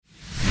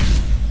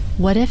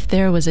What if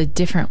there was a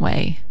different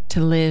way to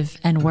live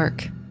and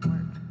work?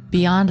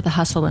 Beyond the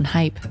hustle and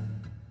hype,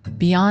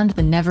 beyond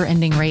the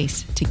never-ending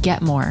race to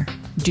get more,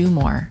 do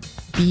more,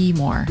 be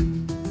more.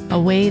 A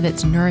way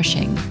that's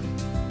nourishing,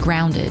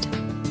 grounded,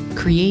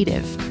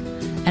 creative,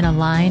 and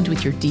aligned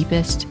with your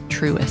deepest,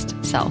 truest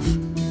self.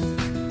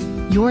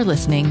 You're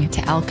listening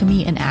to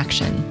Alchemy in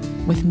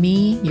Action with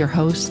me, your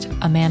host,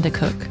 Amanda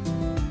Cook.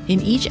 In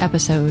each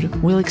episode,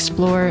 we'll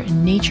explore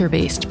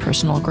nature-based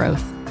personal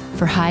growth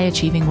for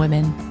high-achieving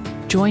women.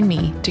 Join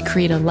me to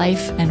create a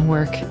life and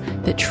work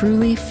that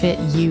truly fit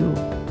you,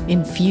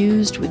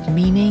 infused with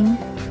meaning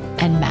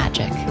and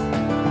magic.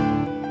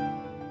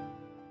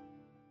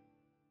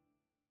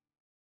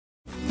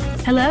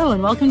 Hello,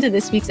 and welcome to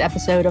this week's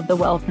episode of the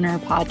Wellpreneur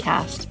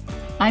Podcast.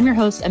 I'm your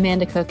host,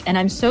 Amanda Cook, and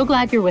I'm so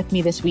glad you're with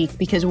me this week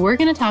because we're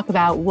going to talk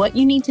about what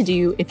you need to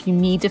do if you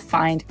need to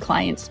find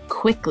clients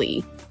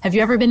quickly. Have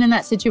you ever been in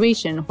that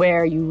situation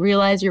where you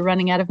realize you're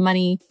running out of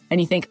money and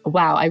you think,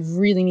 wow, I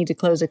really need to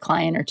close a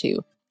client or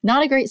two?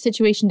 Not a great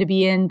situation to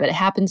be in, but it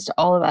happens to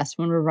all of us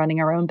when we're running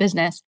our own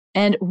business.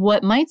 And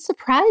what might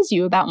surprise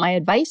you about my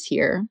advice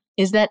here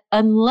is that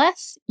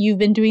unless you've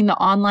been doing the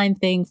online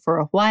thing for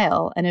a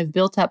while and have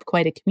built up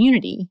quite a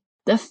community,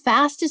 the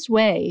fastest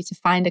way to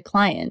find a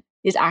client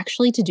is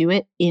actually to do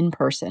it in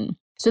person.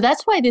 So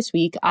that's why this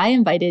week I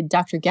invited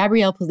Dr.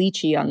 Gabrielle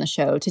Pulici on the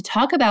show to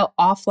talk about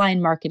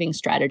offline marketing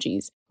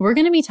strategies. We're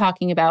going to be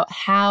talking about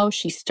how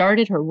she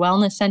started her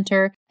wellness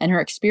center and her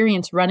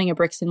experience running a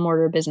bricks and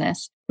mortar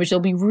business, which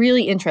will be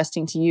really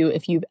interesting to you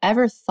if you've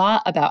ever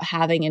thought about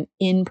having an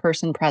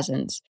in-person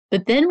presence.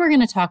 But then we're going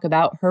to talk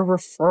about her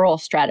referral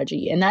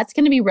strategy, and that's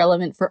going to be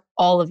relevant for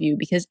all of you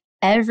because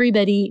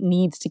everybody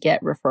needs to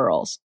get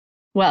referrals.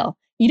 Well,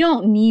 you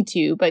don't need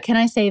to, but can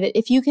I say that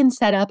if you can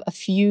set up a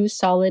few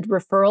solid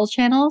referral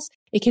channels,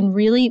 it can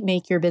really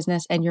make your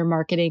business and your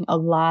marketing a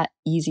lot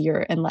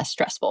easier and less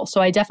stressful. So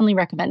I definitely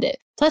recommend it.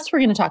 Plus, we're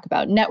going to talk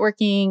about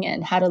networking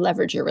and how to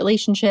leverage your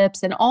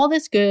relationships and all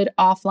this good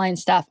offline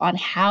stuff on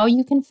how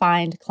you can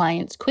find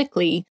clients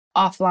quickly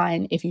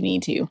offline if you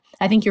need to.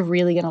 I think you're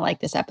really going to like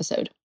this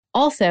episode.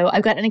 Also,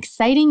 I've got an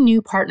exciting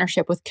new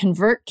partnership with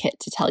ConvertKit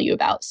to tell you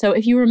about. So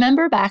if you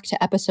remember back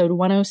to episode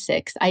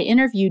 106, I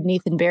interviewed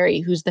Nathan Barry,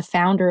 who's the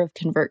founder of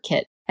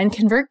ConvertKit. And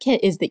ConvertKit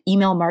is the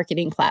email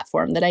marketing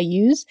platform that I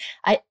use.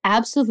 I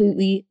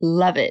absolutely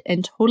love it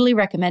and totally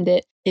recommend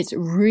it. It's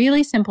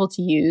really simple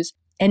to use,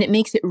 and it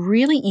makes it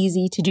really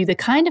easy to do the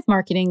kind of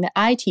marketing that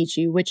I teach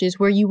you, which is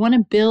where you want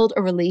to build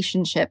a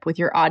relationship with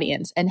your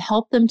audience and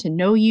help them to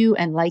know you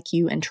and like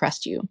you and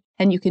trust you.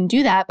 And you can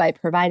do that by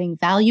providing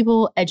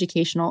valuable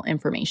educational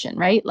information,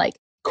 right? Like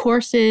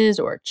courses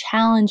or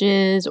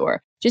challenges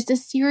or just a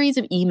series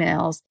of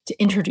emails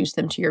to introduce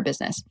them to your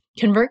business.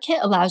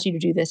 ConvertKit allows you to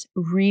do this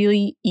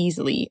really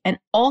easily. And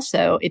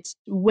also, it's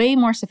way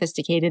more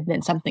sophisticated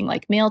than something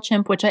like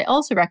MailChimp, which I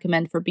also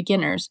recommend for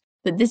beginners.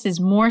 But this is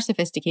more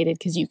sophisticated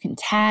because you can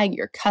tag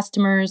your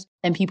customers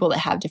and people that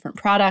have different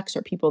products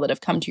or people that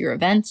have come to your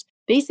events.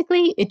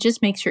 Basically, it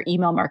just makes your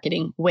email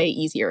marketing way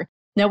easier.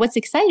 Now, what's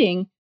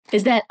exciting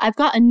is that I've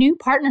got a new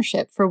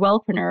partnership for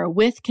Wellpreneur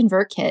with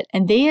ConvertKit,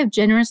 and they have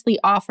generously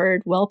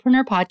offered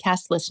Wellpreneur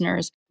podcast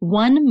listeners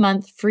 1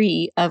 month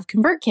free of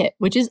ConvertKit,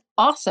 which is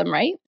awesome,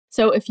 right?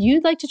 So if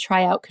you'd like to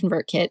try out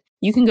ConvertKit,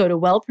 you can go to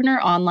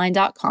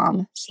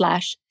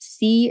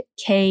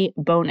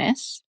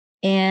wellpreneuronline.com/CKbonus,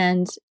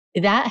 and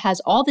that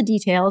has all the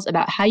details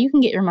about how you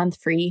can get your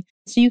month free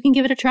so you can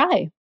give it a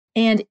try.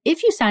 And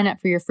if you sign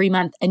up for your free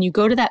month and you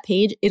go to that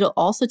page, it'll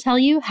also tell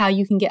you how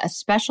you can get a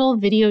special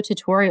video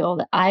tutorial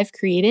that I've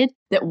created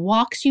that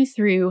walks you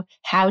through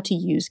how to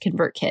use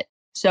ConvertKit.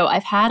 So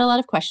I've had a lot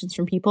of questions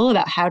from people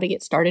about how to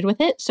get started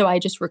with it. So I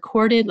just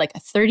recorded like a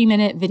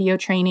 30-minute video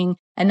training,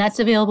 and that's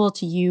available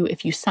to you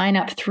if you sign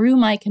up through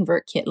my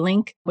ConvertKit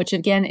link, which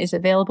again is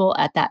available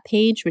at that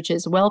page, which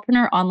is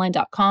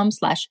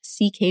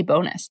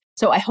wellpreneuronline.com/CKbonus.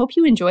 So I hope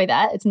you enjoy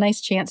that. It's a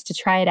nice chance to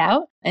try it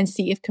out and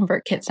see if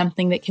ConvertKit's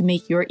something that can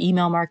make your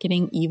email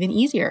marketing even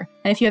easier.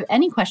 And if you have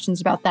any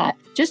questions about that,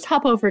 just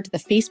hop over to the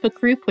Facebook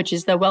group, which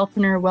is the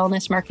Wellpreneur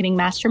Wellness Marketing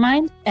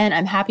Mastermind, and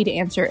I'm happy to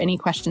answer any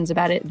questions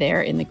about it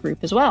there in the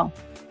group as well.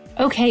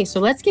 Okay, so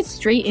let's get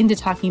straight into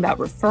talking about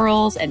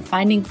referrals and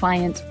finding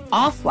clients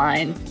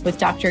offline with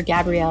Dr.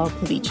 Gabrielle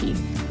Pulici.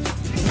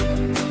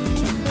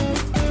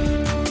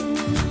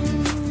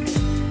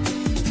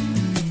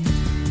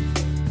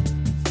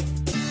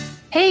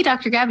 Hey,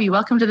 Dr. Gabby,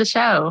 welcome to the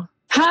show.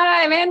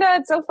 Hi, Amanda.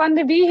 It's so fun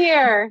to be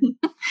here.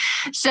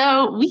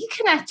 So we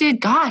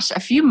connected, a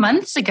few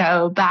months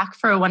ago back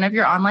for one of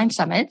your online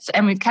summits,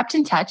 and we've kept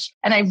in touch.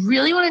 And I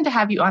really wanted to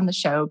have you on the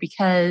show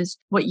because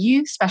what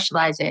you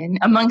specialize in,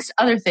 amongst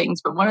other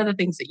things, but one of the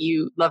things that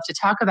you love to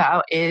talk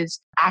about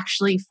is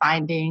actually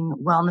finding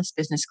wellness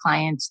business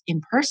clients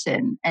in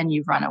person. And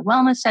you run a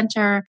wellness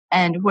center.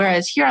 And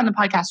whereas here on the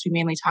podcast, we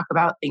mainly talk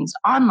about things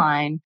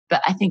online,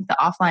 but I think the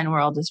offline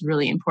world is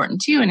really important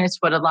too. And it's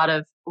what a lot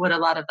of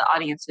the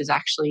audience is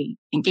actually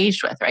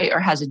engaged with, right? Or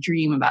has a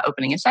dream about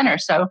opening a center.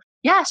 So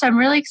I'm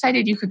really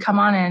excited you could come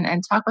on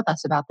and talk with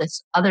us about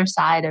this other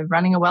side of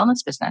running a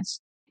wellness business.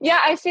 Yeah,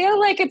 I feel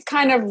like it's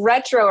kind of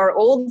retro or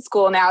old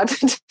school now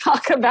to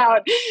talk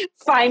about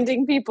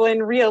finding people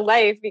in real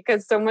life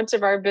because so much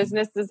of our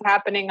business is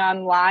happening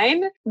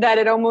online that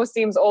it almost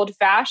seems old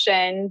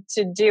fashioned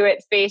to do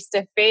it face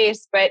to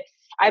face. But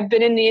I've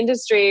been in the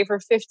industry for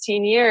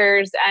 15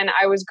 years and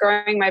I was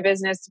growing my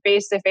business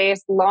face to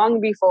face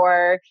long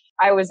before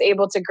I was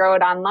able to grow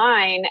it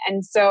online.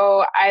 And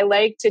so I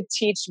like to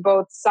teach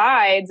both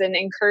sides and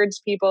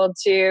encourage people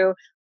to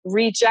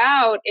reach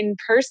out in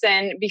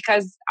person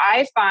because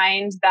I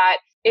find that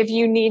if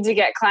you need to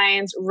get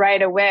clients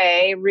right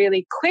away,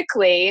 really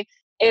quickly,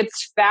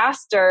 it's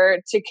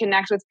faster to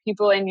connect with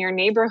people in your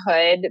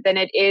neighborhood than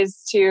it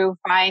is to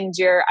find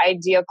your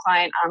ideal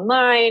client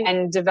online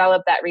and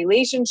develop that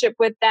relationship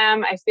with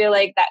them. I feel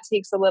like that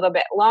takes a little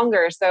bit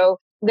longer. So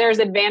there's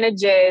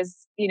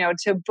advantages,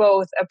 to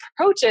both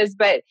approaches,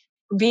 but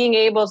being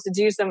able to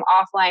do some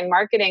offline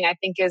marketing, I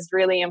think, is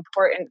really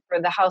important for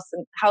the health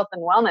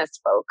and wellness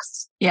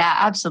folks. Yeah,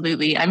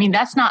 absolutely. I mean,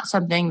 that's not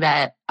something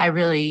that I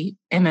really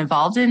am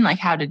involved in, like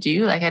how to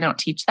do. Like I don't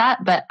teach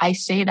that, but I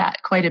say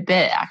that quite a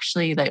bit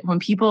actually. Like when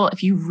people,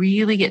 if you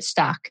really get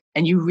stuck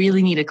and you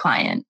really need a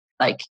client,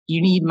 like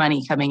you need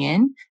money coming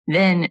in,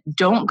 then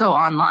don't go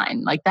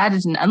online. Like that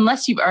isn't,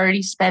 unless you've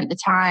already spent the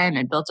time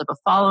and built up a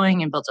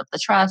following and built up the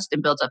trust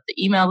and built up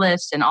the email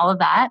list and all of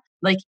that,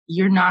 like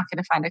you're not going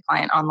to find a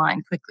client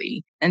online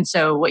quickly. And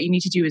so what you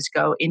need to do is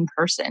go in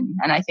person.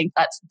 And I think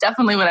that's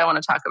definitely what I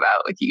want to talk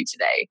about with you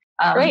today.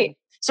 Great.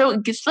 So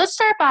let's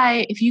start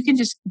by, if you can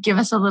just give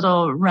us a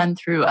little run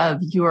through of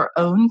your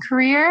own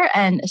career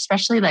and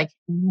especially like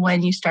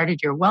when you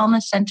started your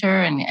wellness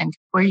center and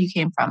where you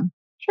came from.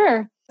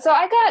 Sure. So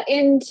I got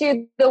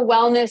into the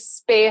wellness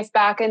space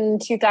back in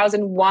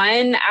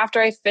 2001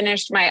 after I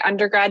finished my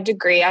undergrad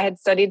degree. I had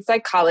studied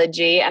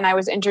psychology and I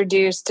was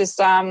introduced to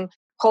some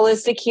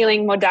holistic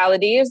healing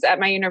modalities at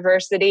my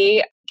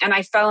university. And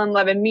I fell in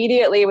love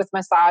immediately with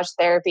massage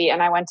therapy.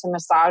 And I went to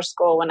massage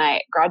school when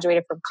I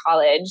graduated from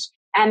college.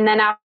 And then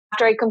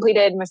after I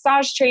completed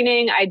massage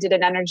training, I did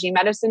an energy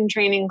medicine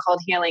training called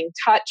Healing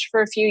Touch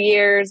for a few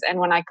years. And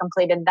when I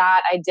completed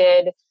that, I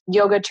did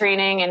yoga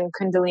training and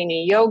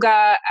Kundalini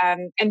yoga.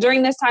 And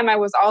during this time, I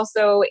was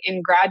also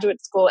in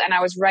graduate school and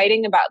I was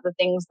writing about the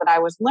things that I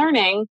was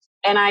learning.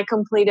 And I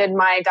completed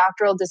my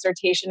doctoral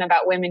dissertation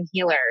about women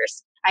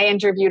healers. I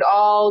interviewed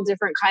all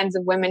different kinds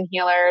of women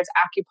healers,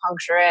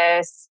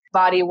 acupuncturists,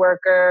 body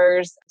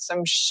workers,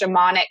 some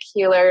shamanic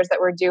healers that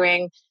were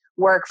doing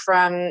work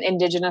from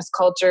indigenous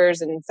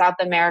cultures in South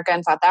America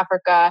and South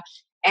Africa.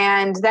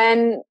 And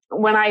then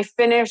when I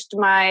finished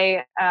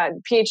my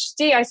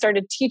PhD, I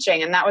started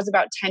teaching, and that was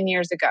about 10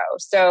 years ago.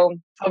 So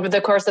over the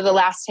course of the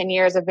last 10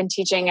 years, I've been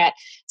teaching at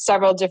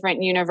several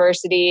different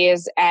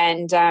universities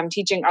and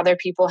teaching other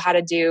people how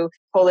to do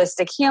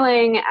holistic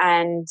healing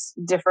and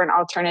different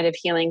alternative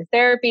healing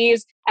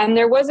therapies. And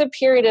there was a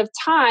period of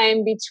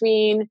time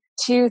between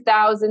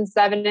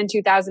 2007 and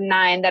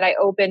 2009 that I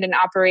opened and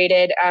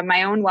operated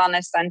my own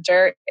wellness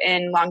center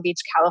in Long Beach,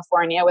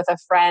 California with a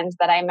friend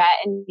that I met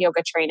in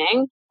yoga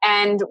training.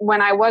 And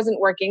when I wasn't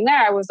working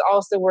there, I was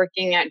also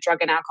working at drug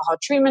and alcohol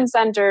treatment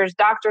centers,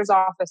 doctors'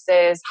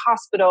 offices,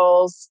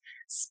 hospitals,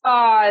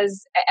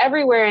 spas,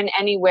 everywhere and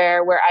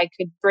anywhere where I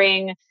could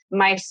bring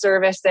my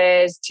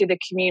services to the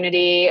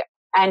community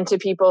and to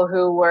people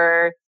who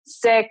were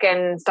sick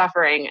and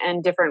suffering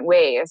in different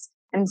ways.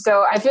 And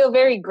so I feel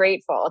very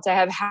grateful to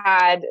have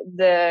had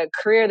the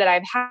career that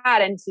I've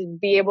had and to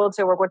be able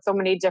to work with so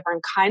many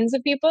different kinds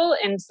of people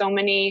in so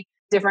many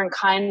different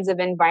kinds of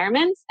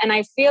environments. And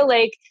I feel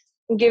like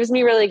it gives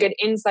me really good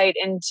insight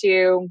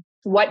into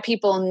what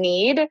people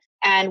need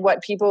and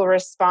what people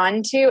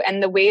respond to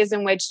and the ways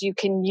in which you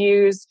can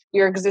use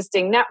your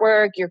existing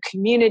network, your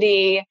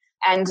community,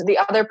 and the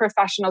other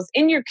professionals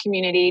in your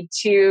community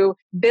to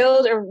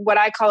build what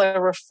I call a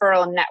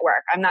referral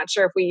network. I'm not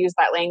sure if we use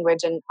that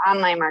language in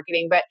online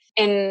marketing, but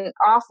in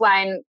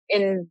offline,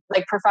 in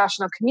like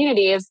professional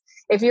communities,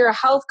 if you're a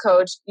health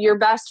coach, your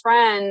best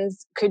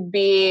friends could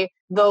be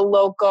the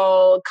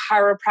local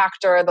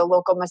chiropractor, the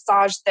local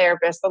massage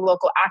therapist, the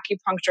local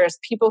acupuncturist,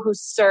 people who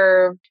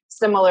serve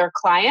similar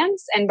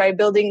clients. And by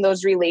building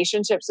those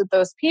relationships with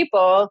those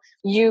people,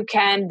 you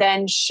can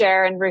then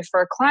share and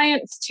refer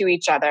clients to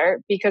each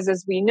other. Because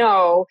as we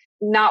know,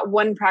 not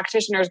one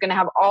practitioner is going to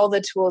have all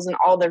the tools and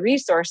all the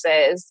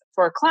resources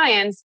for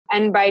clients.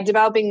 And by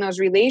developing those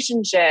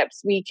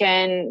relationships, we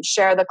can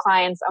share the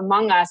clients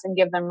among us and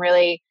give them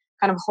really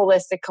kind of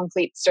holistic,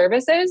 complete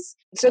services.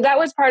 So that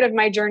was part of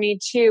my journey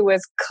too,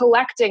 was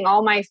collecting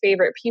all my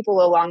favorite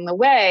people along the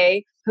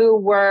way who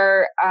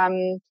were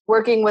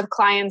working with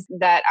clients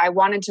that I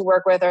wanted to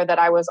work with or that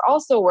I was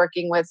also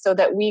working with so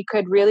that we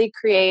could really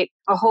create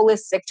a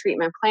holistic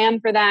treatment plan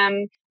for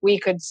them. We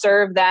could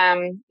serve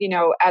them,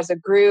 as a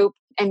group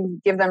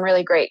and give them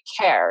really great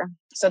care.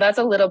 So that's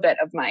a little bit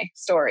of my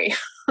story.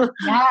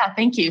 Yeah,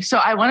 thank you. So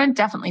I want to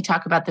definitely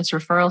talk about this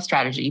referral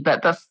strategy.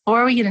 But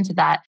before we get into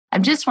that,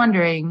 I'm just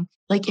wondering,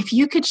 like, if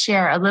you could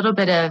share a little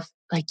bit of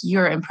like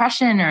your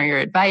impression or your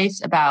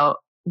advice about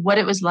what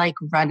it was like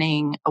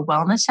running a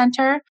wellness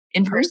center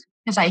in person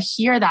Because I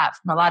hear that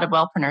from a lot of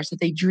wellpreneurs that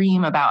they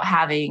dream about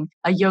having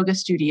a yoga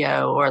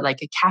studio or like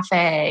a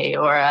cafe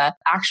or a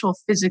actual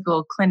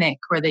physical clinic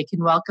where they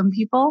can welcome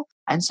people.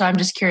 And so I'm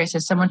just curious,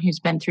 as someone who's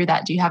been through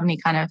that, do you have any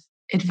kind of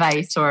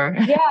advice or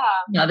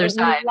the other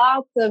side?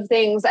 Lots of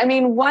things. I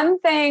mean, one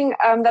thing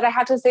that I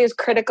have to say is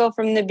critical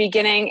from the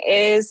beginning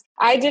is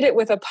I did it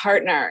with a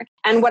partner.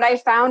 And what I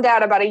found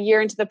out about a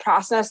year into the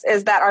process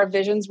is that our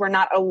visions were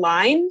not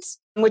aligned,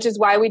 which is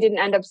why we didn't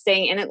end up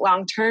staying in it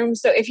long term.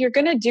 So if you're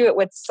going to do it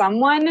with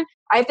someone,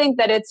 I think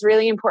that it's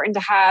really important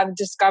to have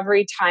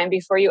discovery time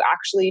before you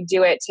actually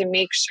do it to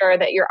make sure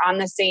that you're on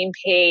the same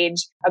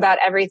page about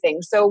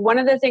everything. So one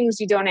of the things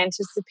you don't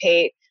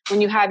anticipate when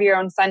you have your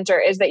own center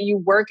is that you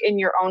work in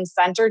your own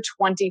center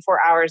 24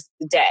 hours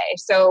a day.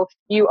 So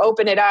you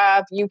open it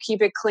up, you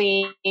keep it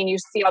clean, you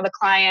see all the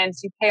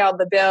clients, you pay all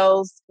the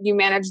bills, you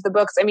manage the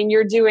books. I mean,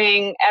 you're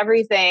doing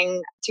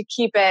everything to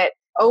keep it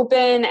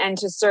open and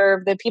to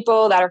serve the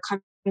people that are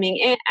coming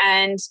in.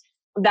 And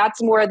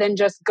that's more than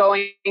just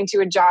going to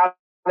a job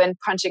and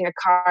punching a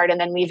card and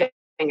then leaving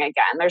again.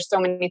 There's so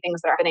many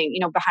things that are happening,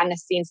 behind the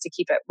scenes to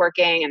keep it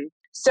working. And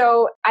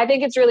so I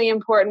think it's really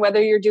important,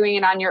 whether you're doing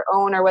it on your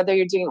own or whether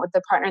you're doing it with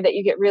a partner, that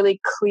you get really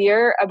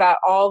clear about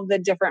all the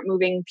different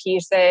moving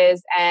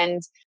pieces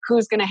and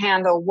who's going to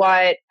handle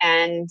what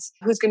and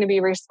who's going to be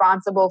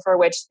responsible for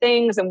which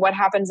things and what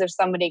happens if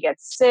somebody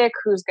gets sick,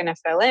 who's going to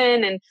fill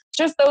in, and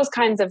just those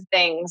kinds of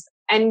things.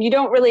 And you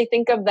don't really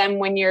think of them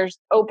when you're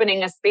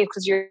opening a space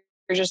because you're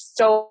just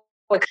so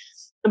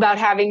about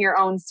having your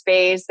own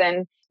space.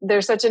 And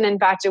there's such an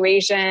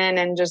infatuation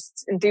and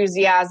just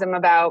enthusiasm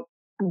about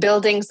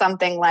building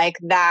something like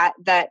that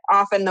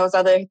often those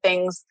other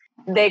things,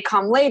 they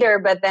come later,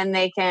 but then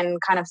they can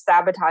kind of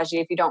sabotage you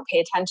if you don't pay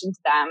attention to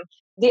them.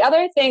 The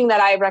other thing that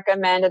I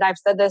recommend, and I've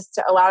said this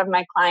to a lot of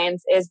my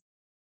clients, is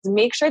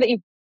make sure that you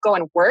go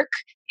and work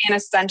in a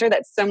center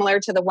that's similar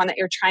to the one that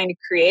you're trying to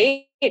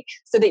create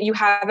so that you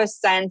have a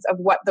sense of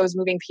what those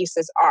moving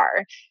pieces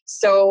are.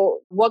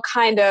 So what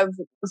kind of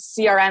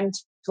CRM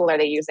tool are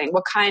they using?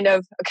 What kind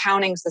of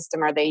accounting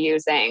system are they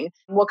using?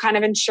 What kind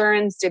of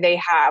insurance do they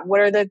have? What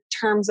are the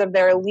terms of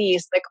their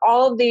lease? Like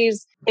all of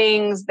these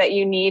things that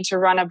you need to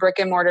run a brick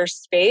and mortar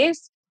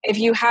space. If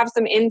you have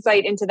some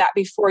insight into that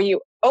before you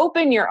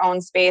open your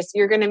own space,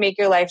 you're going to make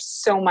your life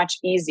so much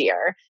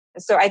easier.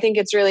 So I think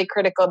it's really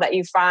critical that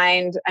you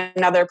find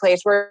another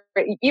place where,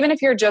 even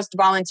if you're just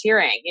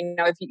volunteering,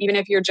 even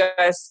if you're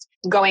just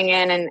going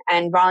in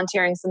and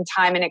volunteering some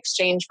time in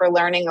exchange for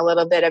learning a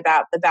little bit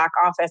about the back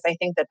office, I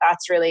think that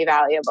that's really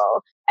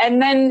valuable.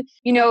 And then,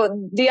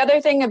 the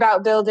other thing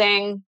about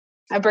building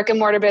a brick and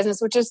mortar business,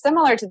 which is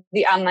similar to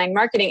the online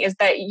marketing, is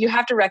that you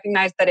have to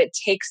recognize that it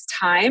takes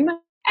time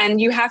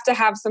and you have to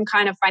have some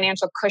kind of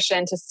financial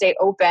cushion to stay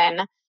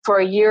open for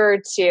a year or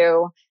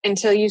two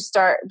until you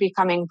start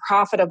becoming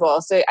profitable.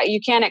 So you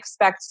can't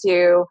expect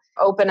to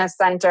open a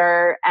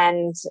center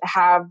and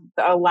have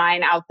a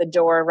line out the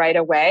door right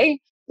away.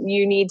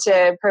 You need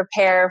to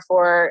prepare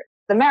for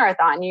the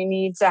marathon. You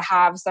need to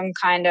have some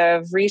kind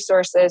of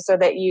resources so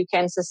that you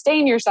can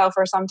sustain yourself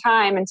for some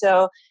time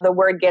until the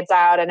word gets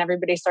out and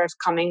everybody starts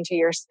coming to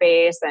your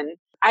space. And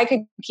I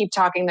could keep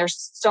talking.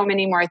 There's so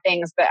many more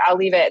things, but I'll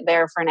leave it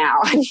there for now.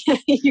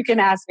 You can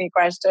ask me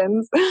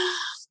questions.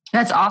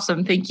 That's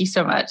awesome. Thank you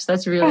so much.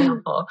 That's really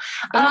helpful.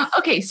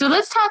 Okay, so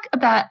let's talk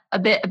a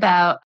bit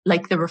about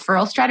like the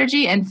referral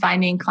strategy and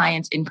finding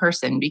clients in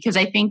person, because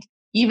I think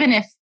even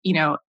if,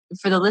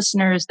 for the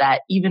listeners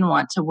that even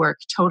want to work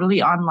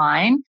totally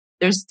online,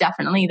 there's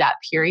definitely that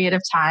period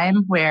of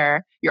time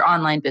where your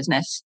online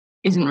business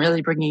isn't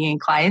really bringing in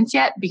clients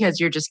yet because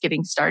you're just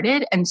getting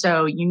started. And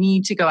so you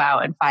need to go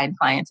out and find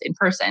clients in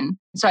person.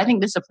 So I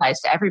think this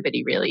applies to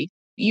everybody, really.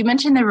 You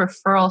mentioned the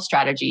referral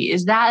strategy.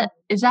 Is that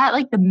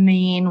like the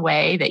main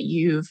way that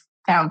you've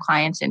found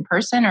clients in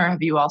person, or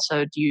do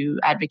you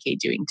advocate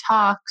doing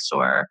talks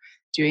or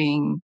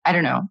doing,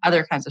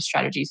 other kinds of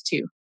strategies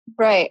too?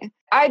 Right.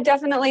 I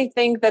definitely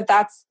think that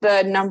that's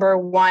the number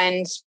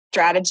one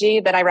strategy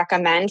that I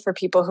recommend for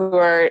people who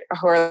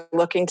are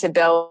looking to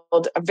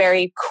build a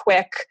very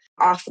quick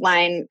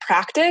offline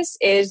practice,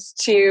 is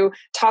to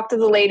talk to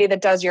the lady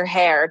that does your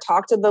hair,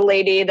 talk to the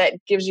lady that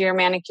gives you your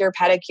manicure,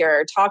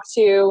 pedicure, talk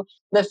to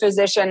the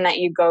physician that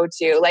you go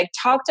to,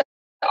 talk to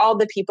all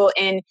the people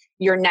in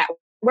your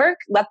network,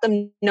 let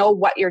them know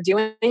what you're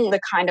doing, the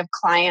kind of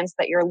clients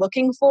that you're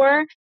looking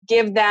for,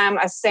 give them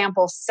a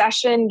sample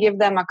session, give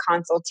them a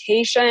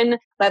consultation,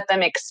 let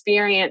them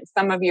experience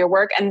some of your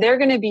work. And they're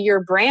going to be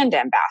your brand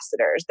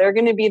ambassadors. They're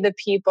going to be the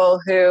people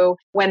who,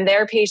 when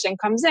their patient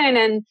comes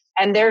in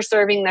and they're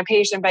serving the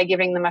patient by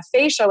giving them a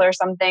facial or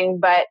something,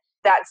 but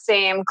that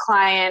same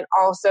client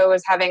also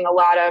is having a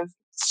lot of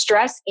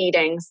stress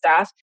eating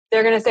stuff,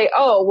 they're going to say,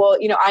 oh, well,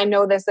 I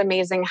know this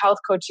amazing health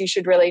coach. You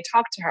should really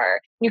talk to her.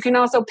 You can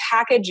also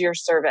package your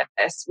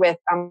service with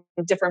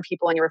different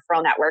people in your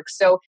referral network.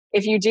 So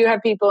if you do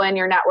have people in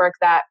your network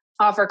that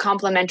offer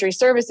complementary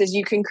services,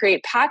 you can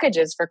create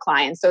packages for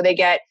clients. So they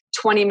get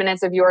 20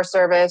 minutes of your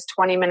service,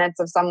 20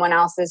 minutes of someone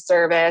else's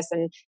service.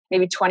 And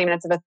maybe 20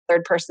 minutes of a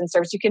third person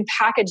service. You can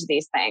package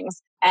these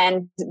things.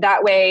 And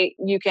that way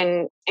you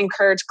can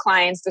encourage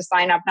clients to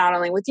sign up not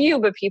only with you,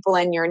 but people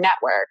in your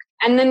network.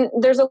 And then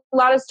there's a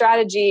lot of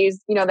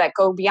strategies, that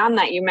go beyond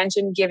that. You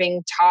mentioned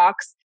giving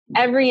talks.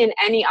 Every and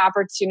any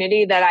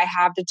opportunity that I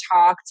have to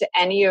talk to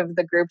any of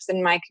the groups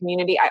in my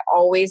community, I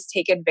always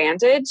take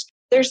advantage.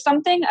 There's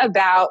something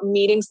about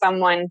meeting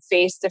someone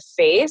face to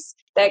face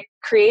that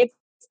creates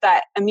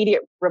that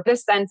immediate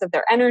sense of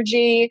their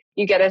energy.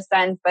 You get a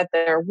sense that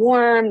they're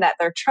warm, that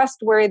they're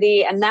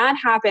trustworthy, and that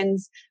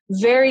happens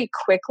very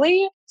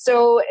quickly.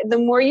 So the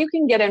more you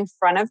can get in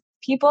front of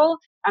people,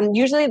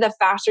 usually the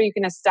faster you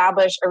can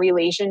establish a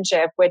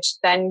relationship, which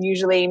then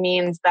usually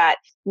means that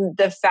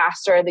the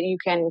faster that you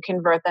can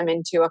convert them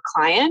into a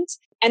client.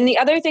 And the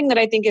other thing that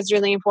I think is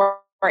really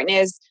important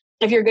is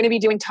if you're going to be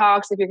doing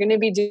talks, if you're going to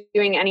be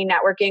doing any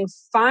networking,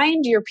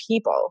 find your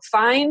people.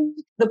 Find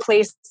the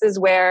places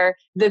where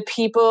the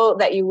people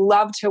that you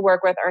love to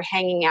work with are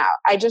hanging out.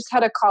 I just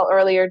had a call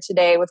earlier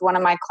today with one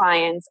of my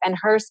clients, and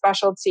her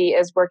specialty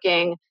is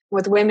working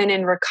with women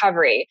in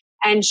recovery.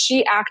 And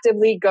she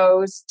actively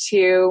goes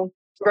to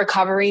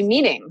recovery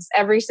meetings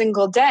every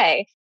single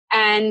day.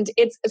 And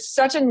it's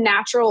such a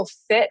natural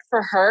fit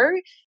for her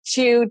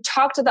to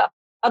talk to the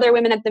other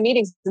women at the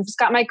meetings. I've just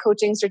got my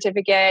coaching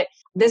certificate.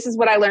 This is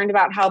what I learned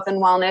about health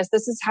and wellness.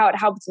 This is how it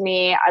helped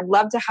me. I'd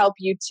love to help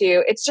you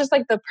too. It's just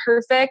like the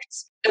perfect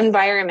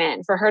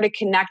environment for her to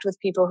connect with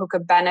people who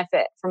could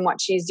benefit from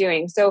what she's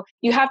doing. So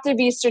you have to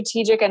be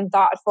strategic and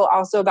thoughtful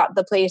also about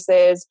the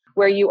places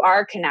where you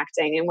are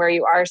connecting and where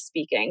you are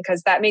speaking,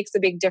 because that makes a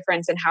big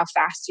difference in how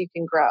fast you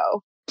can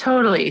grow.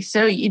 Totally.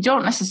 So you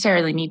don't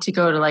necessarily need to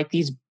go to like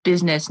these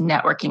business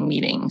networking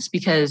meetings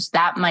because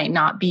that might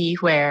not be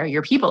where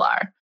your people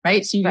are.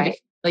 Right. So you,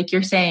 like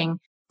you're saying,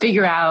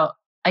 figure out,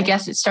 I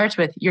guess it starts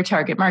with your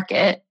target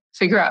market,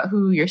 figure out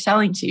who you're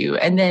selling to,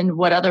 and then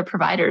what other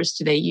providers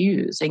do they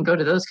use, and go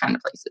to those kind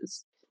of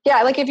places.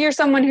 Yeah. Like if you're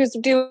someone who's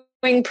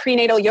doing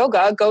prenatal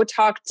yoga, go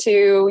talk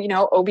to,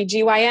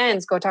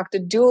 OBGYNs, go talk to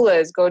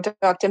doulas, go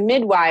talk to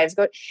midwives,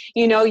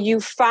 you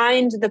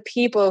find the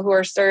people who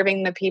are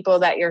serving the people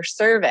that you're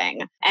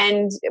serving.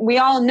 And we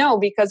all know,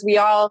 because we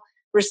all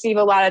receive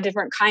a lot of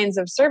different kinds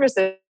of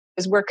services,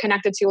 we're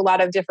connected to a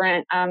lot of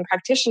different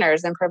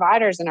practitioners and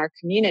providers in our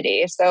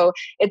community. So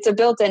it's a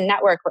built-in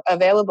network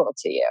available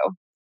to you.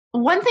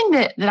 One thing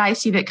that I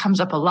see that comes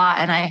up a lot,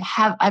 and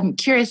I'm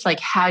curious like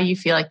how you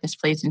feel like this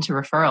plays into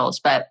referrals,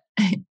 but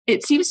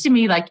it seems to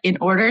me like in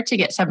order to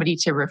get somebody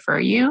to refer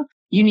you,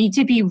 you need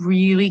to be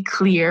really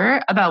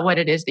clear about what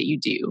it is that you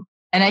do.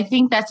 And I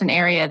think that's an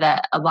area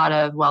that a lot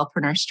of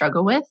wellpreneurs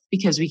struggle with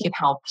because we can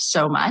help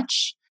so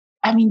much.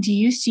 I mean, do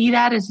you see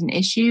that as an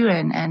issue,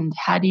 and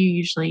how do you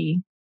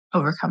usually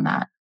overcome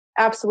that?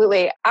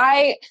 Absolutely.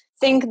 I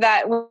think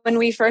that when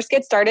we first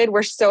get started,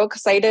 we're so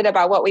excited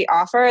about what we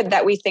offer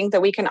that we think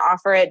that we can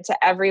offer it to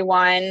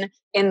everyone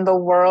in the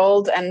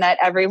world and that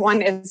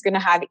everyone is going to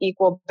have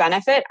equal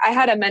benefit. I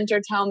had a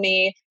mentor tell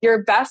me,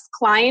 your best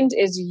client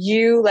is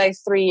you like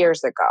 3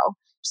 years ago.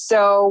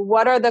 So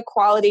what are the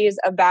qualities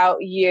about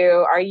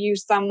you? Are you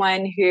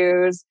someone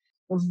who's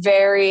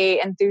very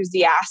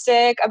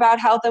enthusiastic about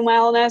health and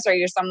wellness? Are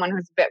you someone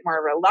who's a bit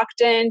more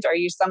reluctant? Are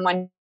you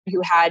someone who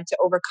had to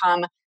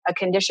overcome a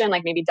condition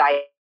like maybe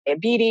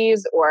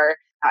diabetes or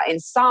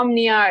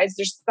insomnia? Is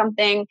there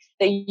something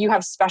that you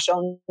have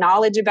special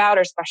knowledge about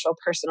or special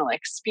personal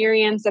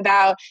experience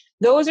about?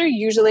 Those are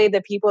usually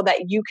the people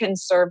that you can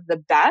serve the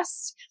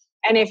best.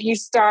 And if you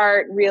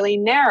start really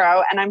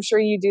narrow, and I'm sure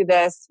you do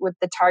this with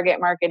the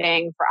target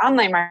marketing for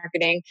online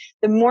marketing,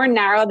 the more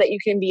narrow that you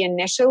can be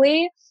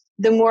initially,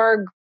 the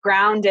more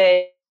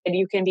grounded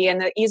you can be and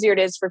the easier it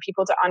is for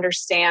people to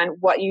understand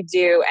what you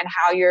do and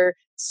how your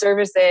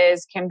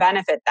services can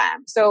benefit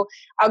them. So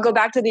I'll go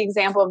back to the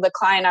example of the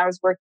client I was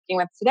working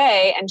with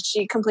today, and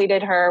she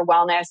completed her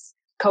wellness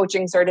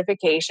coaching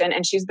certification,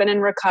 and she's been in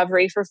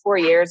recovery for 4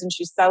 years, and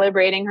she's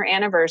celebrating her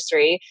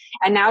anniversary.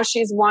 And now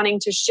she's wanting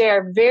to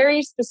share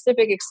very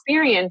specific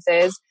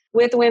experiences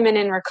with women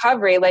in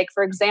recovery. Like,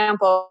 for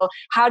example,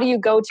 how do you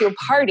go to a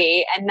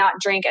party and not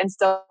drink and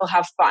still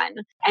have fun?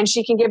 And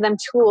she can give them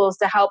tools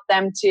to help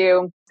them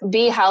to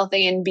be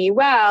healthy and be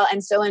well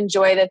and still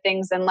enjoy the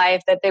things in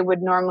life that they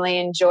would normally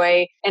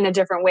enjoy in a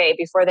different way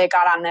before they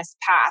got on this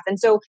path. And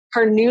so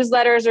her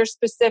newsletters are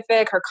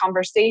specific, her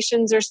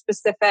conversations are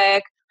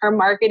specific, her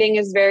marketing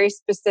is very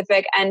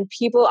specific, and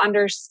people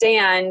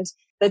understand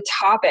the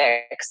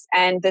topics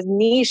and the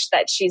niche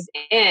that she's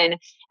in.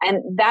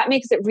 And that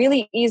makes it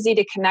really easy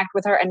to connect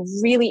with her and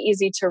really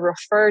easy to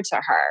refer to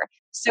her.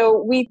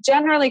 So we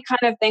generally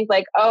kind of think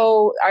like,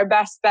 oh, our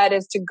best bet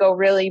is to go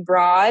really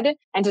broad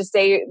and to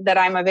say that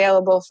I'm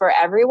available for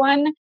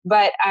everyone.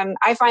 But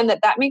I find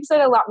that makes it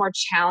a lot more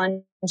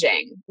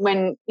challenging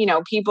when,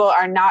 people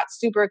are not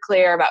super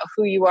clear about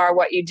who you are,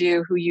 what you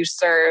do, who you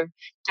serve.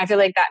 I feel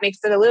like that makes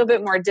it a little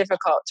bit more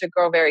difficult to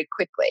grow very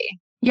quickly.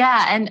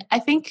 Yeah. And I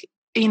think,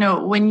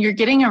 when you're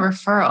getting a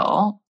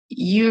referral,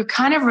 you're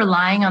kind of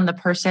relying on the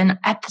person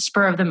at the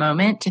spur of the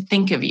moment to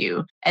think of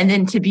you and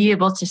then to be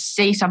able to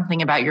say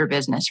something about your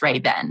business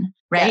right then.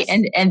 Right.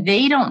 Yes. And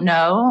they don't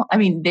know. I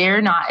mean,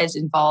 they're not as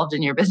involved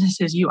in your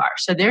business as you are.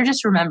 So they're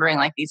just remembering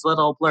like these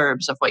little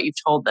blurbs of what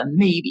you've told them,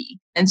 maybe.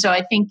 And so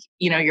I think,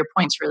 your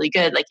point's really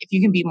good. Like if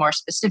you can be more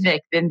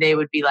specific, then they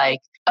would be like,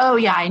 oh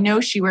yeah, I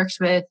know she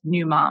works with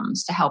new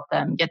moms to help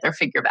them get their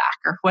figure back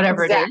or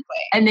whatever it is.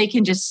 And they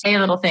can just say a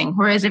little thing.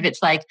 Whereas if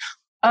it's like,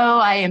 oh,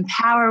 I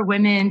empower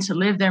women to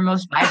live their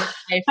most vibrant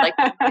life,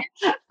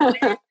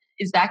 like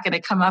is that going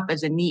to come up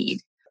as a need?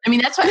 I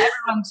mean, that's what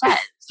everyone says.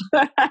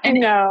 I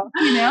know.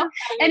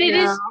 And it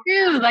is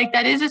true. Like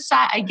that is a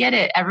side, I get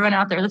it. Everyone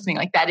out there listening,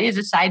 like that is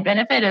a side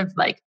benefit of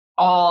like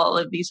all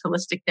of these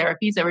holistic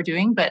therapies that we're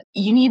doing, but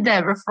you need the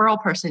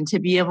referral person to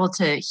be able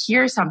to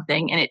hear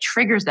something and it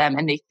triggers them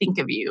and they think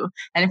of you.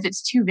 And if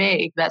it's too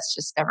vague, that's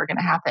just never going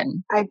to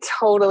happen. I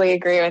totally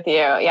agree with you.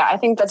 Yeah, I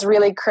think that's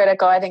really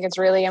critical. I think it's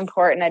really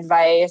important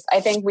advice.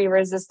 I think we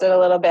resisted a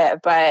little bit,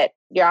 but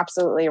you're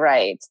absolutely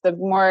right. The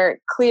more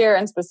clear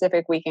and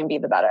specific we can be,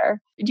 the better.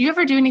 Do you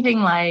ever do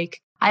anything like,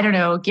 I don't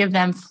know, give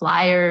them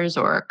flyers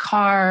or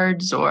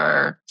cards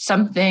or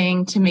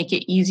something to make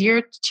it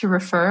easier to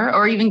refer,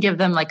 or even give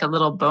them like a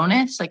little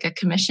bonus, like a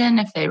commission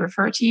if they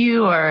refer to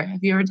you? Or have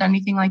you ever done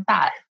anything like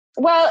that?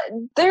 Well,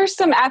 there's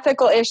some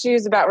ethical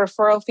issues about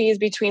referral fees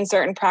between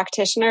certain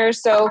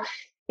practitioners. So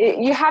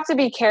you have to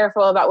be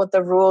careful about what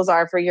the rules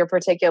are for your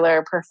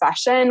particular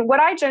profession. What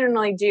I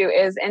generally do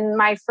is in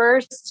my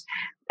first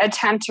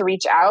attempt to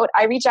reach out,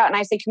 I reach out and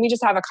I say, can we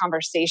just have a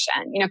conversation?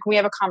 Can we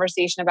have a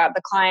conversation about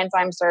the clients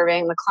I'm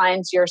serving, the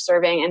clients you're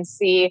serving, and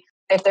see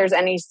if there's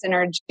any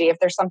synergy, if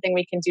there's something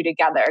we can do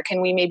together.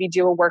 Can we maybe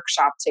do a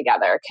workshop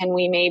together? Can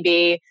we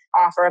maybe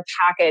offer a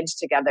package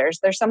together? Is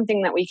there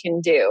something that we can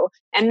do?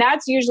 And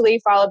that's usually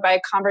followed by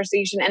a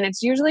conversation, and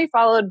it's usually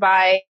followed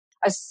by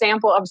a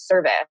sample of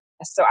service.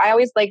 So I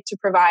always like to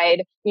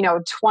provide,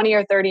 20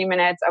 or 30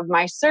 minutes of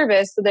my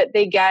service so that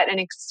they get an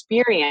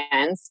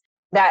experience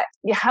that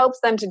helps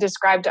them to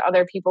describe to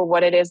other people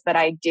what it is that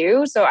I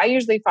do. So I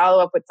usually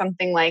follow up with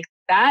something like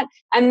that.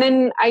 And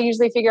then I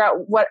usually figure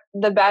out what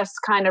the best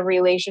kind of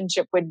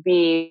relationship would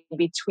be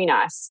between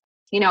us.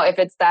 If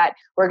it's that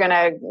we're going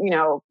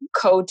to,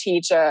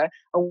 co-teach a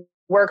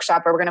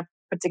workshop, or we're going to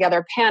put together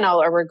a panel,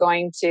 or we're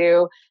going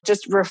to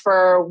just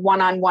refer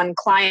one-on-one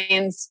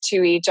clients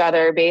to each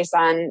other based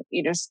on,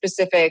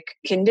 specific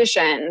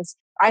conditions.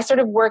 I sort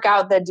of work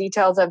out the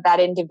details of that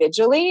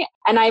individually,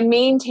 and I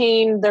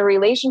maintain the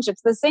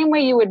relationships the same way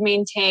you would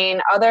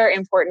maintain other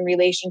important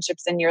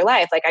relationships in your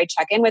life. Like I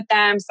check in with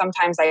them.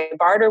 Sometimes I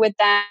barter with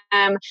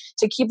them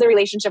to keep the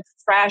relationship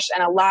fresh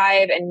and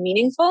alive and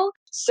meaningful.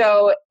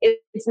 So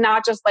it's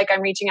not just like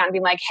I'm reaching out and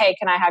being like, hey,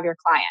 can I have your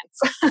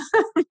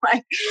clients?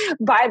 Like,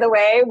 by the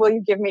way, will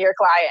you give me your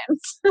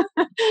clients?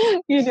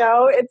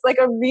 It's like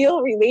a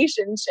real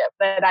relationship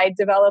that I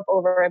develop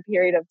over a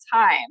period of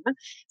time.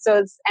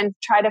 And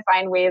try to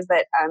find ways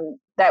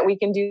that we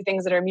can do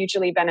things that are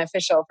mutually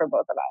beneficial for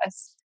both of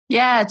us.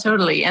 Yeah,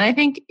 totally. And I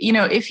think,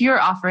 if you're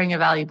offering a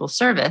valuable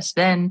service,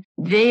 then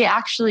they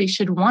actually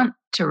should want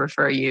to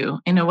refer you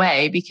in a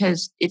way,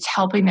 because it's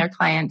helping their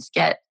clients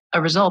get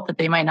a result that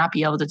they might not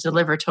be able to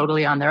deliver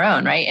totally on their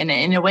own, right? And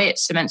in a way, it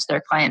cements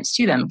their clients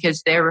to them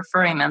because they're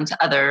referring them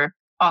to other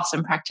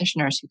awesome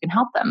practitioners who can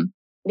help them.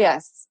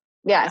 Yes.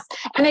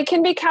 And it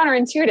can be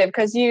counterintuitive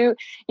because you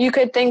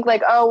could think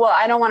like, oh, well,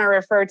 I don't want to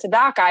refer to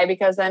that guy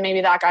because then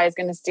maybe that guy is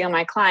going to steal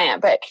my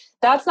client. But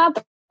that's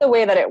not the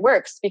way that it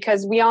works,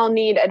 because we all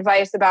need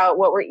advice about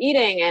what we're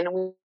eating, and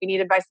we need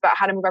advice about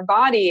how to move our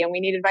body, and we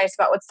need advice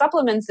about what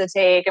supplements to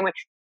take. And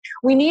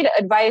we need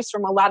advice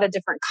from a lot of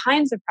different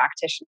kinds of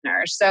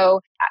practitioners. So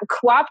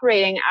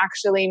cooperating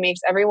actually makes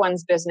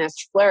everyone's business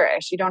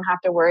flourish. You don't have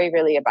to worry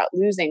really about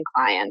losing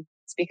clients,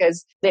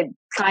 because the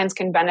clients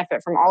can benefit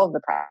from all of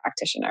the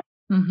practitioners.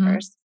 Mm-hmm.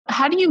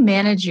 How do you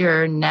manage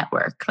your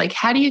network? Like,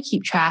 how do you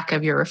keep track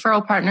of your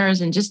referral partners?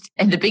 And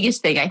the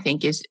biggest thing I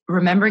think is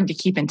remembering to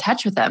keep in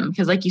touch with them,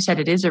 because like you said,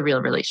 it is a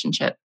real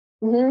relationship.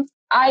 Mm-hmm.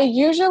 I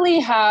usually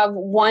have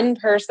one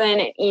person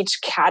in each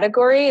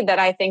category that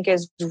I think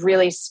is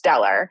really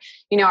stellar.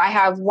 I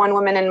have one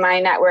woman in my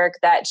network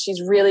that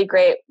she's really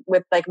great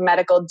with like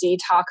medical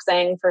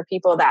detoxing for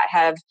people that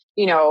have,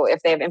 if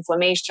they have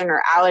inflammation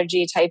or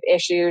allergy type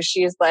issues.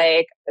 She's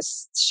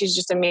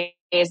just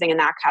amazing in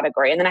that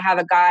category. And then I have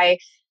a guy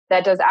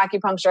that does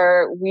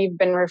acupuncture. We've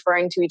been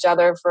referring to each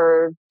other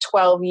for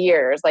 12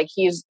 years. Like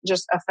he's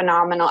just a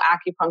phenomenal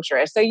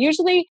acupuncturist. So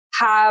usually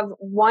have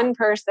one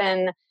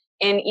person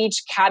in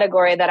each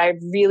category that I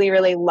really,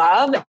 really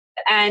love.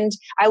 And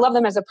I love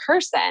them as a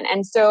person.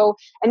 And so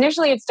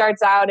initially it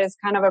starts out as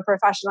kind of a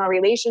professional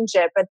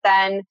relationship, but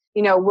then,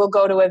 we'll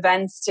go to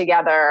events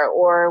together,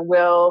 or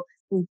we'll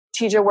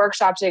teach a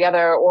workshop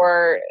together,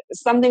 or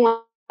something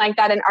like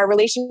that. And our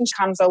relationship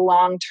becomes a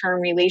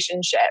long-term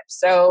relationship.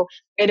 So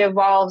it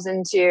evolves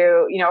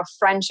into,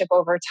 friendship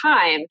over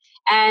time.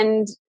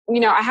 And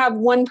I have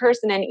one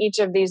person in each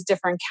of these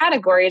different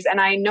categories.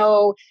 And I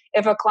know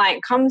if a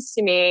client comes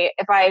to me,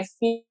 if I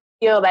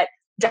feel that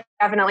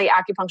definitely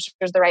acupuncture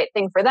is the right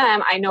thing for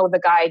them, I know the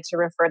guy to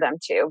refer them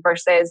to,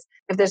 versus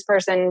if this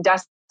person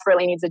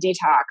desperately needs a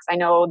detox, I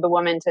know the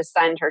woman to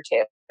send her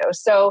to.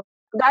 So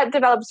that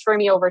develops for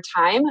me over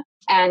time.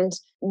 And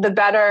the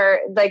better,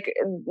 like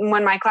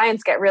when my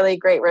clients get really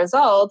great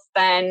results,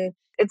 then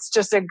it's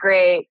just a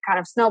great kind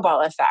of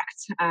snowball effect.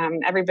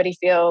 Everybody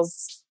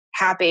feels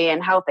happy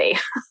and healthy.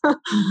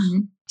 Mm-hmm.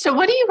 So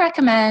what do you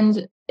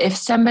recommend if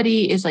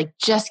somebody is like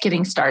just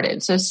getting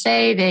started? So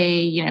say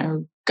they,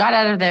 got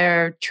out of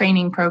their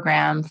training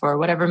program for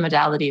whatever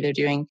modality they're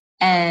doing,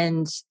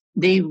 and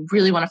they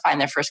really want to find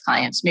their first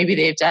clients. Maybe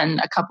they've done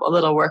a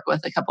little work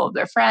with a couple of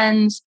their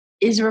friends.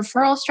 Is a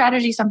referral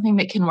strategy something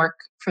that can work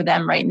for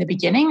them right in the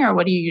beginning, or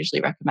what do you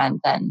usually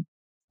recommend then?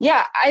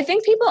 Yeah, I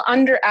think people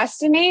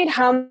underestimate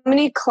how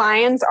many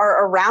clients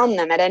are around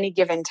them at any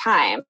given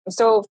time.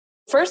 So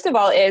first of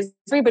all, is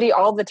everybody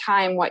all the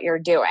time what you're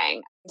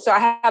doing? So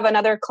I have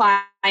another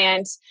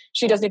client,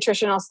 she does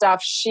nutritional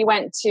stuff. She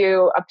went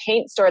to a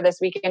paint store this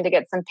weekend to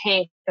get some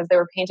paint because they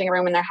were painting a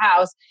room in their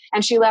house.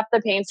 And she left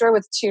the paint store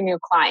with 2 new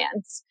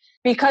clients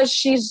because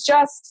she's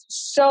just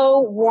so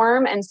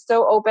warm and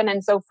so open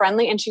and so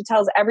friendly. And she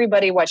tells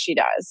everybody what she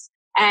does.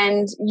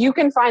 And you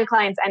can find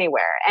clients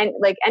anywhere. And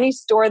like any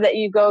store that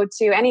you go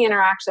to, any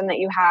interaction that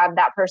you have,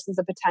 that person's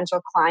a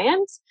potential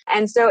client.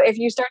 And so if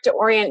you start to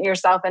orient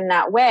yourself in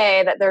that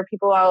way, that there are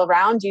people all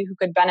around you who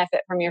could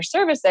benefit from your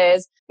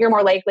services, you're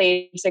more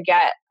likely to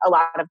get a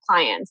lot of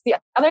clients. The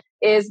other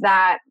is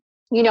that,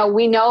 we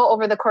know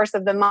over the course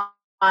of the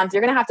month,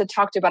 you're going to have to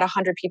talk to about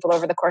 100 people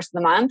over the course of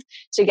the month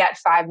to get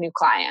 5 new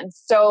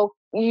clients. So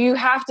you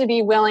have to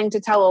be willing to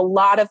tell a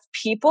lot of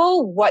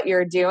people what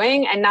you're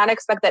doing and not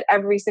expect that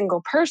every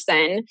single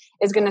person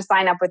is going to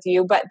sign up with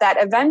you, but that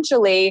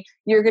eventually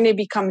you're going to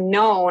become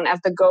known as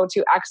the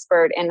go-to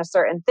expert in a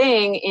certain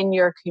thing in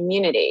your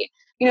community.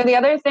 The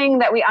other thing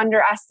that we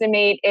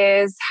underestimate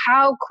is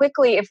how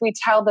quickly, if we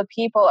tell the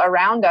people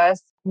around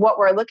us what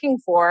we're looking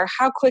for,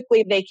 how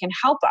quickly they can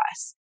help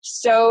us.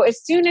 So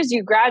as soon as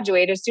you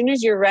graduate, as soon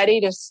as you're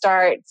ready to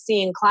start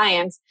seeing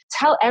clients,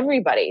 tell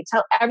everybody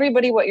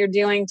what you're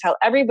doing, tell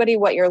everybody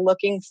what you're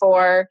looking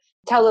for,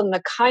 tell them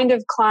the kind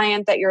of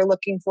client that you're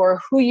looking for,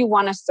 who you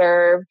want to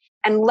serve,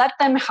 and let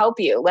them help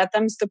you, let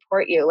them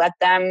support you, let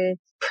them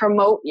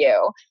promote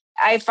you.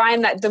 I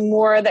find that the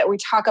more that we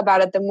talk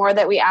about it, the more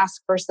that we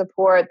ask for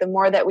support, the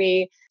more that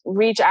we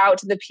reach out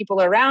to the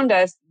people around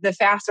us, the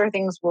faster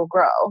things will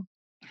grow.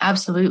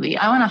 Absolutely.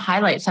 I want to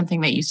highlight something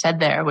that you said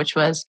there, which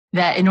was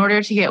that in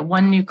order to get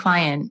 1 new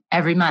client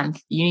every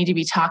month, you need to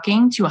be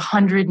talking to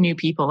 100 new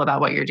people about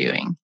what you're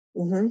doing.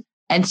 Mm-hmm.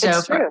 And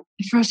so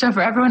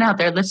for everyone out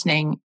there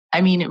listening,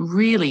 I mean,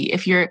 really,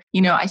 if you're,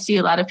 I see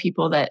a lot of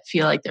people that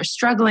feel like they're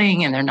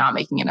struggling and they're not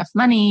making enough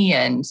money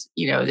and,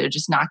 they're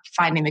just not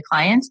finding the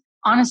clients.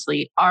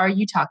 Honestly, are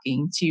you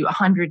talking to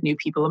 100 new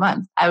people a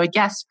month? I would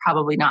guess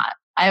probably not.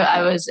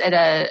 I was at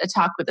a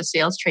talk with a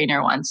sales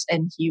trainer once,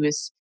 and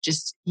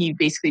he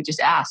basically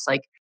just asked,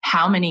 like,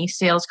 how many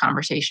sales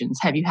conversations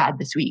have you had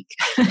this week?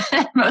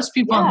 Most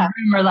people in the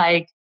room are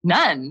like,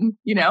 none,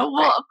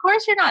 well, of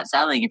course you're not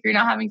selling if you're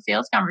not having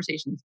sales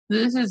conversations.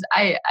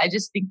 I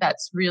just think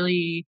that's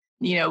really,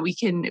 we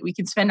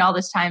can spend all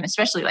this time,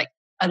 especially like,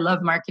 I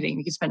love marketing.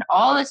 We can spend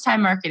all this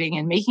time marketing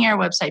and making our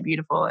website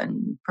beautiful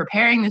and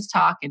preparing this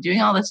talk and doing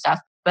all this stuff.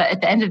 But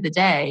at the end of the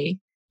day,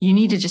 you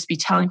need to just be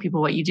telling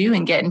people what you do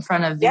and get in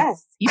front of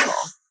these people.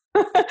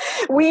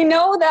 We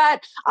know that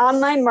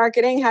online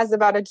marketing has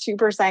about a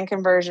 2%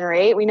 conversion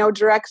rate. We know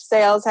direct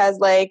sales has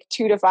like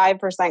 2 to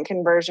 5%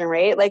 conversion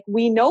rate. Like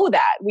we know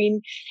that.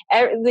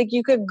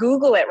 You could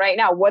Google it right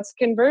now. What's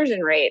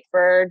conversion rate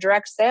for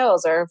direct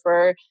sales or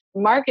for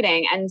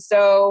marketing? And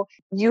so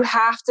you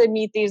have to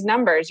meet these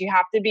numbers. You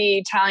have to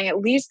be telling at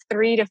least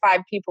 3 to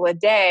 5 people a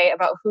day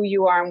about who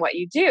you are and what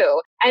you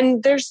do.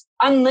 And there's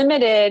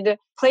unlimited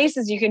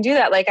places you can do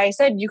that. Like I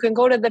said, you can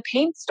go to the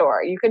paint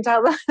store. You can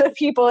tell the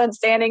people and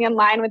standing in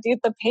line with you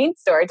at the paint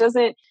store. It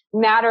doesn't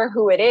matter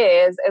who it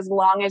is, as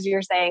long as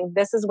you're saying,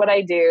 this is what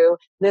I do.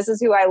 This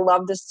is who I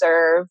love to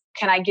serve.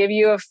 Can I give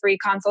you a free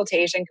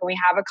consultation? Can we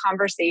have a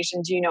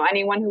conversation? Do you know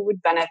anyone who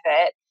would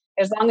benefit?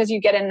 As long as you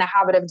get in the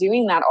habit of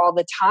doing that all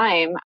the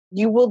time,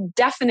 you will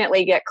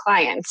definitely get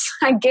clients.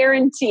 I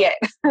guarantee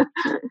it.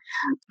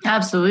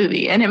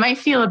 Absolutely. And it might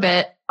feel a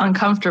bit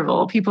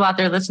uncomfortable. People out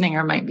there listening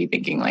might be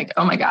thinking like,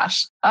 oh my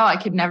gosh, I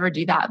could never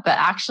do that. But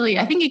actually,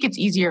 I think it gets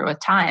easier with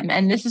time.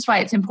 And this is why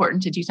it's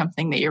important to do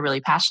something that you're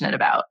really passionate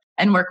about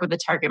and work with the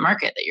target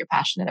market that you're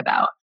passionate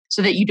about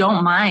so that you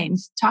don't mind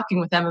talking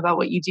with them about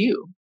what you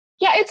do.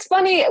 Yeah, it's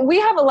funny. We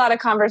have a lot of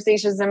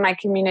conversations in my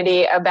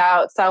community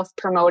about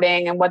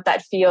self-promoting and what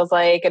that feels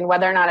like and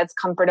whether or not it's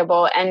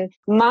comfortable. And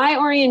my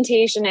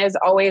orientation is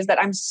always that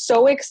I'm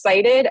so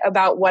excited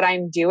about what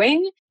I'm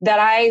doing that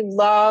I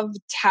love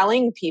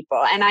telling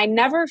people. And I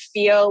never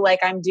feel like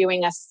I'm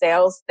doing a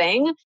sales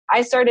thing.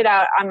 I started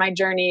out on my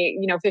journey,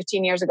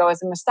 15 years ago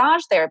as a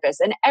massage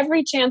therapist. And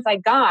every chance I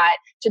got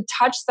to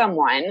touch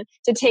someone,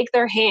 to take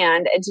their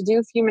hand and to do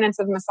a few minutes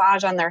of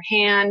massage on their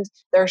hand,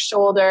 their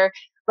shoulder,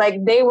 like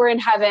they were in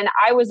heaven,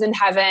 I was in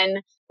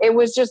heaven. It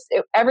was just,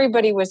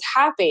 everybody was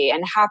happy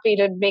and happy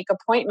to make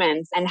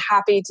appointments and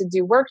happy to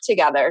do work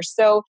together.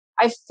 So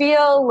I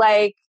feel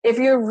like if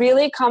you're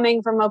really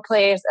coming from a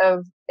place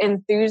of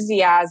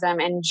enthusiasm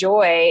and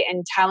joy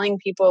and telling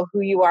people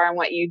who you are and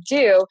what you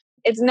do,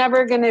 it's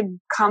never going to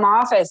come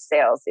off as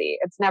salesy.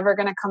 It's never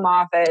going to come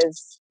off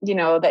as,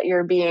 that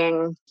you're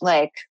being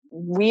like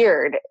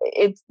weird.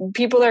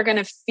 People are going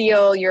to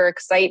feel your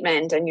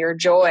excitement and your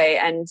joy,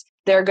 and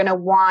they're going to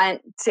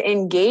want to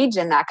engage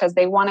in that because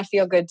they want to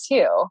feel good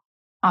too.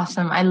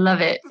 Awesome. I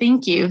love it.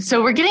 Thank you.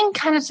 So we're getting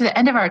kind of to the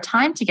end of our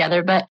time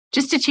together, but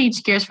just to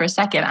change gears for a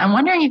second, I'm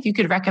wondering if you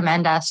could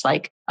recommend us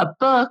like a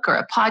book or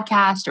a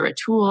podcast or a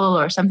tool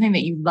or something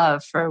that you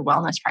love for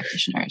wellness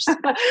practitioners.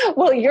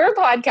 Well, your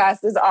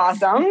podcast is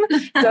awesome.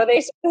 So they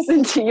should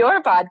listen to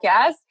your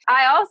podcast.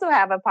 I also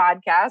have a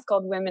podcast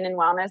called Women in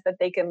Wellness that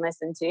they can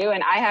listen to.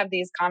 And I have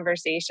these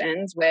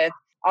conversations with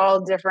all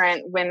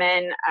different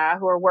women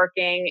who are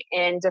working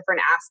in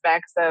different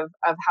aspects of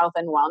health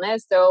and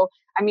wellness. So,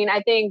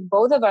 I think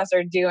both of us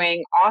are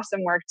doing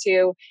awesome work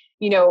to,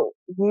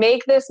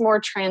 make this more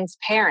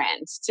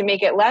transparent, to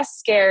make it less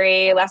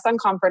scary, less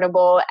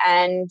uncomfortable,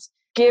 and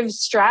give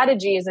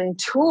strategies and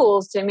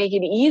tools to make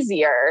it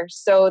easier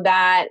so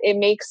that it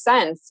makes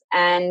sense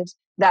and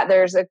that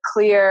there's a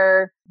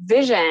clear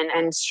vision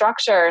and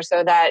structure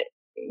so that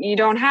you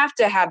don't have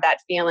to have that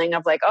feeling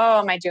of like, oh,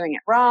 am I doing it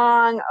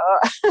wrong?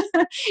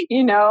 Oh,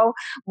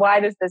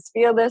 why does this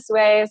feel this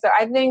way? So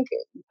I think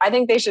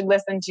they should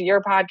listen to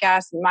your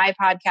podcast, my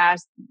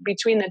podcast.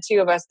 Between the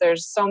two of us,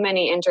 there's so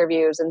many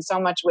interviews and so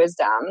much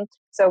wisdom.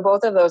 So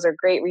both of those are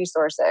great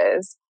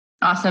resources.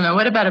 Awesome. And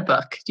what about a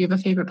book? Do you have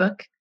a favorite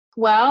book?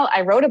 Well,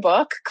 I wrote a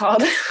book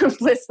called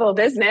Blissful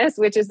Business,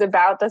 which is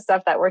about the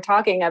stuff that we're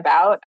talking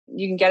about.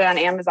 You can get it on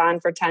Amazon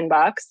for $10.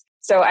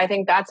 So I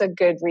think that's a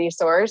good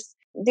resource.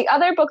 The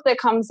other book that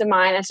comes to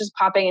mind, it's just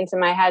popping into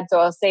my head, so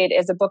I'll say it,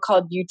 is a book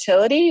called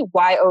Youtility,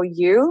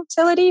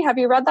 Youtility. Have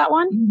you read that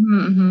one?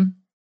 Mm-hmm.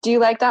 Do you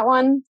like that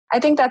one? I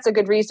think that's a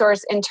good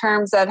resource in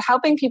terms of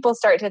helping people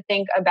start to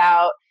think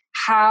about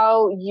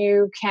how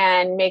you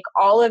can make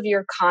all of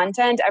your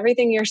content,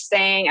 everything you're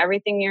saying,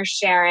 everything you're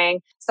sharing,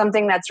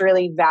 something that's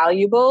really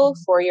valuable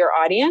for your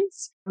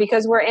audience.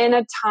 Because we're in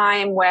a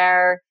time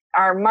where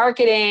our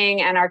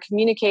marketing and our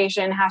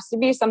communication has to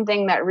be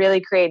something that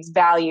really creates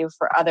value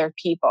for other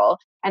people.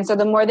 And so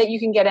the more that you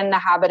can get in the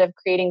habit of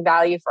creating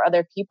value for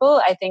other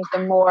people, I think the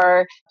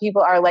more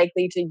people are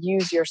likely to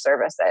use your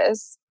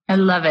services. I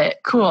love it.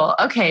 Cool.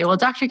 Okay. Well,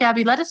 Dr.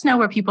 Gabby, let us know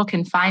where people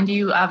can find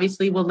you.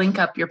 Obviously, we'll link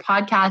up your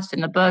podcast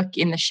and the book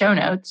in the show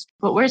notes,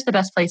 but where's the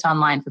best place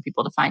online for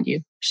people to find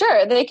you?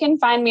 Sure. They can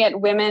find me at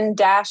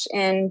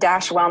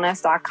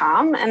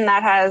women-in-wellness.com. And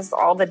that has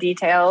all the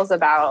details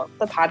about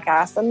the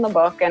podcast and the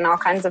book and all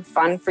kinds of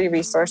fun free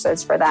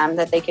resources for them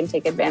that they can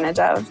take advantage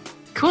of.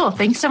 Cool.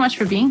 Thanks so much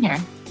for being here.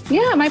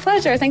 Yeah, my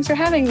pleasure. Thanks for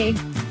having me.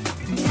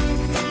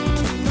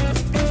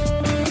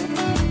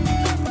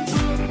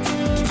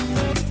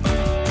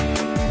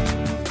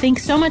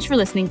 Thanks so much for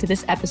listening to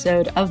this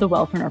episode of the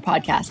Wellpreneur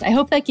Podcast. I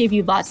hope that gave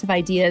you lots of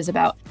ideas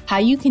about how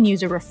you can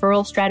use a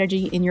referral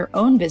strategy in your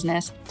own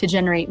business to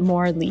generate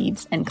more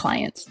leads and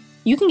clients.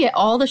 You can get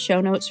all the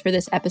show notes for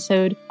this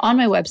episode on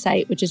my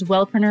website, which is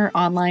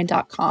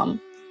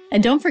wellpreneuronline.com.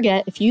 And don't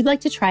forget, if you'd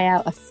like to try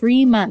out a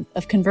free month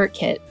of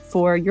ConvertKit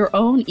for your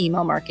own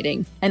email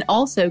marketing and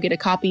also get a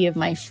copy of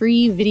my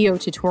free video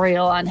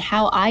tutorial on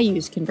how I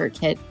use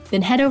ConvertKit,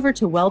 then head over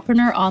to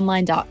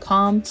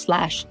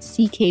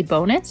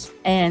wellpreneuronline.com/CKbonus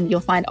and you'll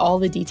find all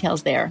the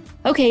details there.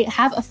 Okay,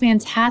 have a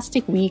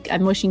fantastic week.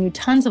 I'm wishing you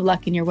tons of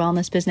luck in your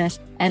wellness business,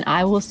 and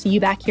I will see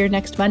you back here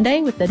next Monday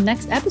with the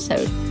next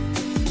episode.